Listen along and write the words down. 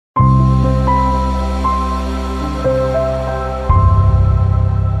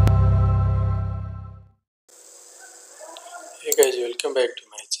Welcome back to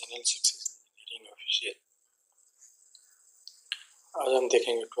my channel success engineering official. आज हम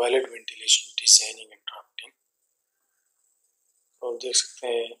देखेंगे toilet ventilation designing and drafting. और देख सकते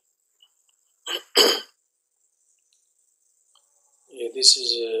हैं ये this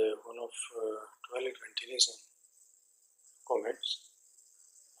is one of toilet ventilation comments.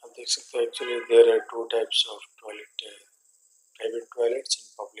 आप देख सकते हैं actually there are two types of toilet, private toilets and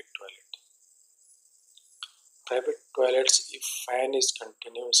public toilet. Private toilets, if fan is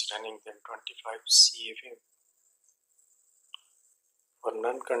continuous running, then 25 CFM. For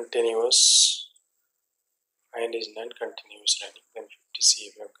non-continuous, fan is non-continuous running, then 50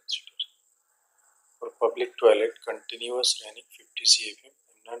 CFM considered. For public toilet, continuous running 50 CFM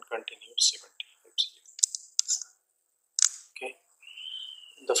and non-continuous 75 CFM. Okay.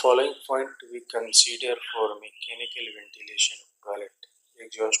 The following point we consider for mechanical ventilation of toilet: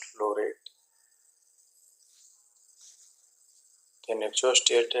 exhaust flow rate, then exhaust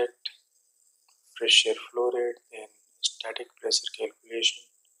air duct, fresh air flow rate, then static pressure calculation,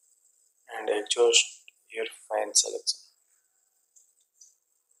 and exhaust air fan selection.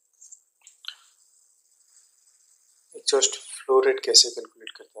 Exhaust flow rate कैसे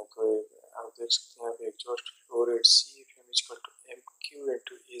calculate करते हैं? तो आप देख सकते हैं यहाँ पे exhaust flow rate CFM is equal to MQ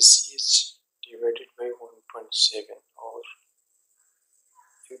into ACH divided by 1.7, or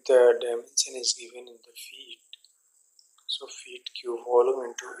if the dimension is given in the feet, so feet cube volume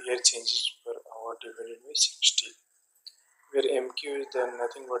into air changes per hour divided by 60, where MQ is the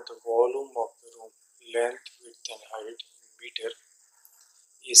nothing but the volume of the room, length, width and height in meter.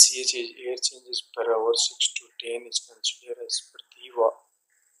 ACH is air changes per hour. 6 to 10 is considered as per DIVA,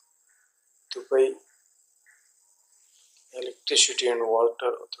 Dubai Electricity and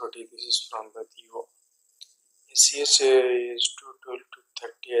Water Authority. This is from the DIVA. ACH is 12 to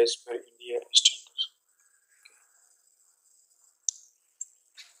 30 as per India standards.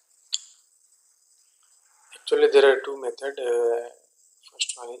 Actually, there are two methods. First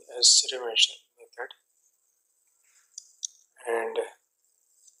one is Ashrae method, and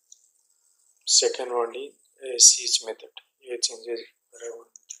second one is ACH method, air changes per hour.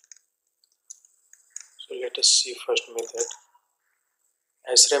 So let us see first method,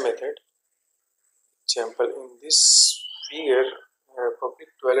 Ashrae method. Example, in this figure, public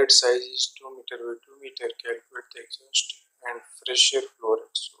toilet size is 2 meter by 2 meter. Calculate the exhaust and fresh air flow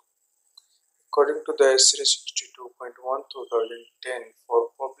rate. So, according to the Ashrae 62.1 2010, for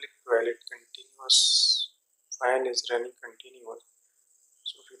public toilet, continuous fan is running continuous.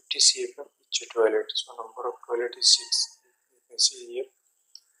 So 50 CFM each toilet. So number of toilet is 6. You can see here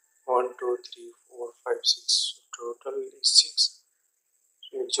 1, 2, 3, 4, 5, 6. So total is 6.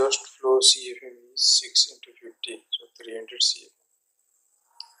 So exhaust flow CFM is 6 into 50, so 300 CFM.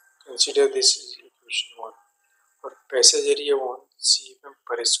 Consider this is equation 1. For passage area 1 CFM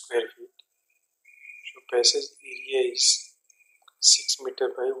per square feet. So passage area is 6 meter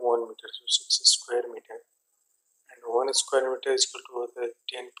by 1 meter, so 6 square meter, and 1 square meter is equal to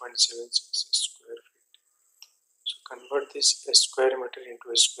 10.76 square feet. So convert this square meter into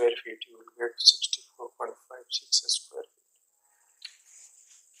a square feet, you will get 64.56 square feet.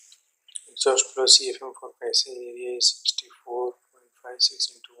 Exhaust flow CFM for passage area is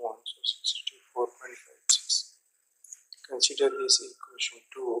 64.56 into 1, so 64.56. Consider this equation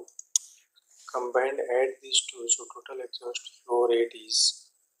 2. Combined, add these two, so total exhaust flow rate is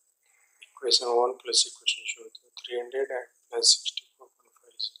equation 1 plus equation 2, so 300 and plus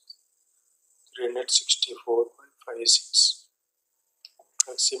 64.56, 364.56.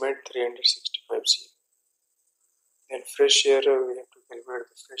 Approximate 365 CFM. Then fresh air, we have to calculate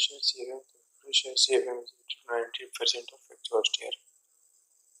the fresh air CFM. The fresh air CFM is 90% of exhaust air.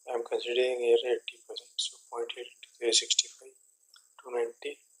 I am considering air 80%, so 0.8 into 365,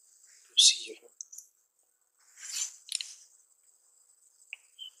 290 CFM.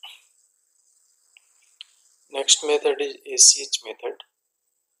 Next method is ACH method.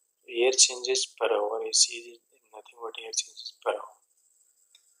 Air changes per hour. ACH is nothing but air changes per hour.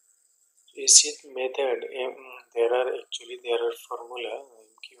 ACH method, there are formula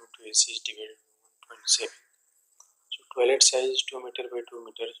MQ into ACH divided by 1.7. So toilet size is 2 meter by 2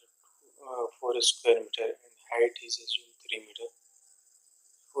 meter, 4 square meter, and height is assumed 3 meter.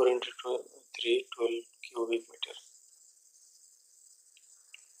 4 into 3, 12 cubic meter.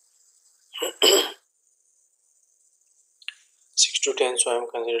 6 to 10, so I am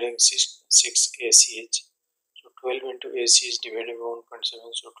considering 6 ACH. So 12 into ACH divided by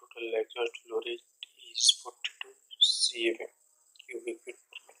 1.7, so total exhaust flow rate is 42 CFM cubic feet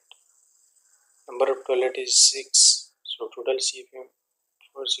per minute. Number of toilet is 6, so total CFM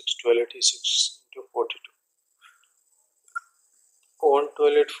for 6 toilet is 6 into 42. 1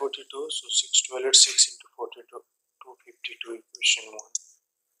 toilet 42, so 6 toilet 6 into 42, 252 equation 1.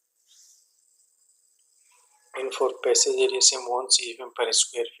 And for passage area same 1 cfm per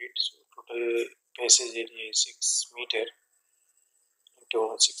square feet, so total passage area is 6 meter into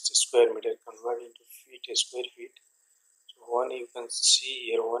 160 square meter, convert into feet square feet. So 1 you can see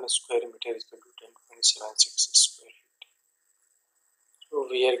here 1 square meter is equal to 10.76 square feet. So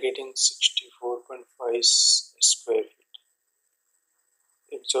we are getting 64.5 square feet.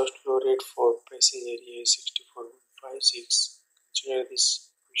 Exhaust flow rate for passage area is 64.56. Consider this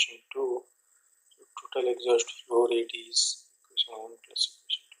equation 2. So total exhaust flow rate is equation 1 plus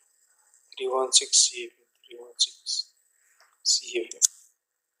equation 2. 316 cfm, 316 cfm.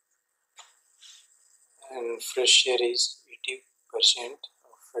 And fresh air is 80%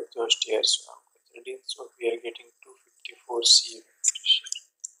 of exhaust air. So I'm considering, so we are getting 254 cfm fresh air.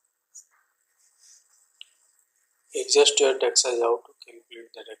 Exhaust air duct size, how to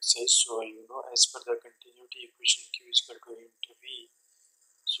calculate the duct size? So you know, as per the continuity equation, q is equal to into v.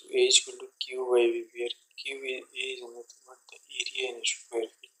 So a is equal to q by v, where q is nothing but the area in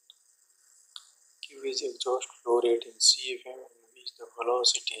square feet. Q is exhaust flow rate in cfm, and v is the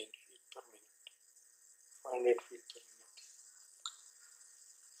velocity in feet per minute. 500 feet per minute.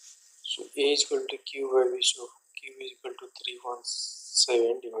 So a is equal to q by v. So q is equal to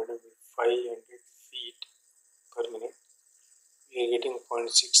 317 divided by 500 feet per minute. We are getting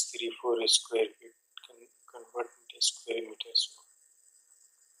 0.634 square feet, convert into square meters.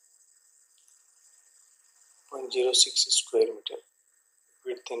 0.06 square meter.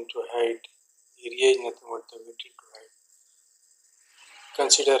 Width into height. Area is nothing but the width into height.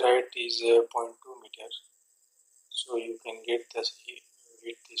 Consider height is 0.2 meter. So you can get the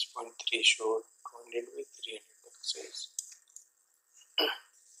width is 0.3, so 200 by 300 size.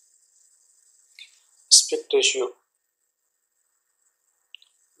 Aspect ratio.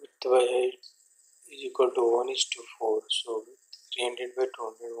 Width by height is equal to 1:4. So with 300 by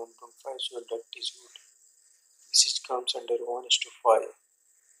 200, 1.5. So duct is good. This comes under 1:5.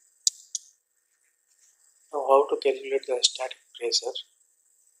 Now how to calculate the static pressure?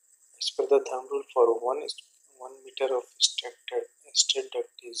 As per the thumb rule, for 1 meter of straight duct is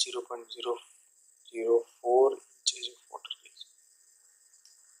 0.004 inches of water gauge.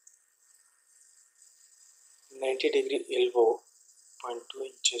 90-degree elbow, 0.2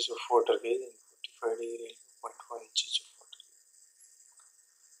 inches of water gauge, and 45-degree elbow, 0.1 inches of water gauge.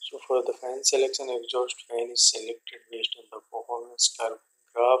 So for the fan selection, exhaust fan is selected based on the performance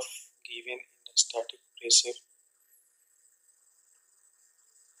graph given in the static pressure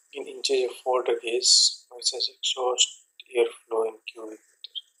in inches of water gauge versus exhaust airflow in cubic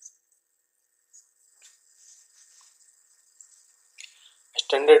meter. A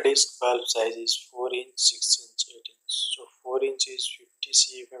standard disc valve size is 4 inch, 6 inch, 8 inch. So 4 inch is 50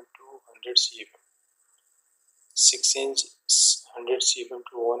 cfm to 100 cfm. 6 inch 100 cfm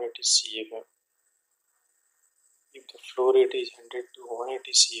to 180 cfm. If the flow rate is 100 to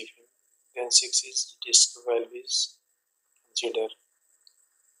 180 cfm, then 6 inch disc valve is considered.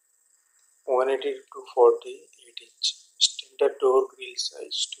 180 to 40, 8 inch. Standard door grill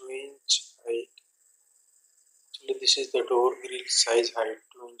size 2 inch height. Actually, this is the door grill size height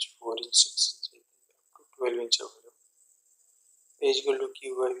 2 inch, 4 inch, 6 inch, up to 12 inch available. A is equal to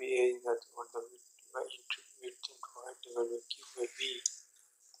q by v. A is nothing but the width by width into height divided by q by v.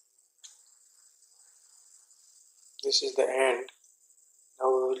 This is the end.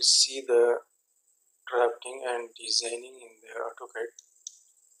 Now we will see the drafting and designing in the Autocad.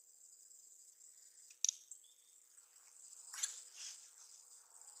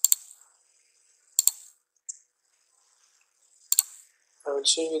 I will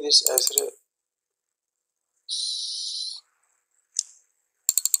show you this Ashrae.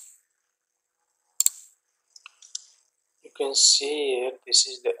 You can see here, this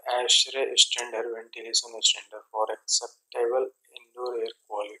is the Ashrae standard ventilation standard for acceptable indoor air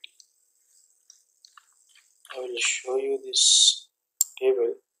quality. I will show you this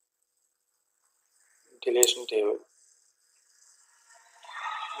table, ventilation table.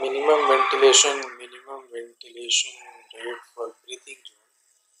 Minimum ventilation rate for breathing zone.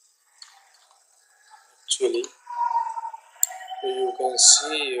 Actually, you can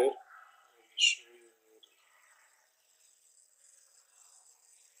see here. I will show you here.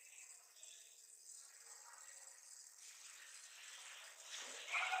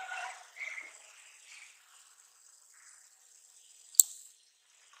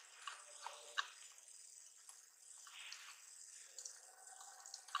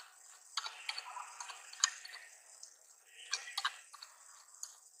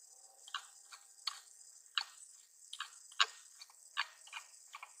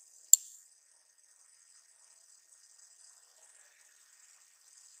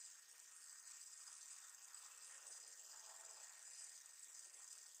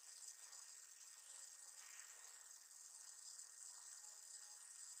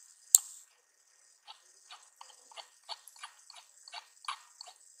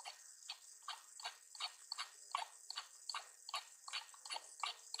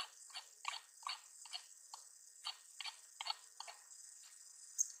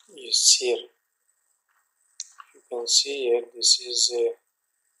 is here. You can see here, this is a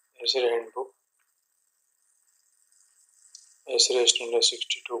Ashrae handbook, Ashrae Standard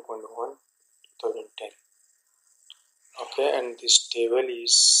 62.1 2010. Okay, and this table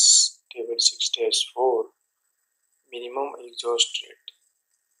is table 6-4, minimum exhaust rate.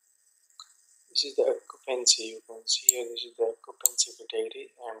 This is the occupancy. You can see here, this is the occupancy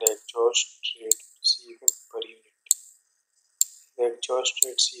category and the exhaust rate CFM per unit. The exhaust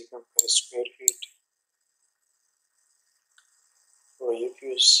rate CFM per square feet. So if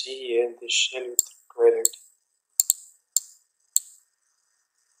you see here, the shell with toilet,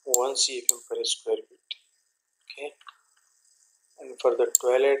 1 CFM per square feet. Okay, and for the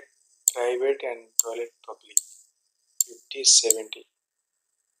toilet private and toilet public, 50-70.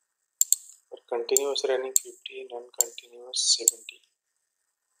 For continuous running, 50, non-continuous 70.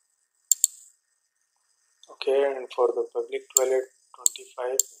 Okay, and for the public toilet,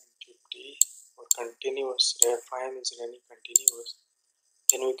 25 and 50. For continuous, fan is running continuous,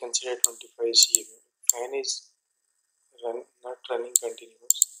 then we consider 25 cm. Fan is not running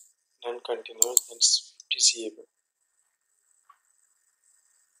continuous, non-continuous, then 50 cm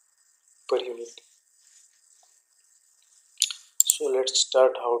per unit. So let's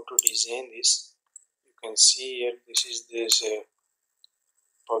start how to design this. You can see here, this is this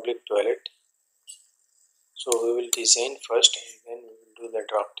public toilet. So we will design first and then we will do the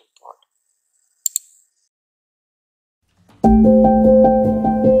drafting part.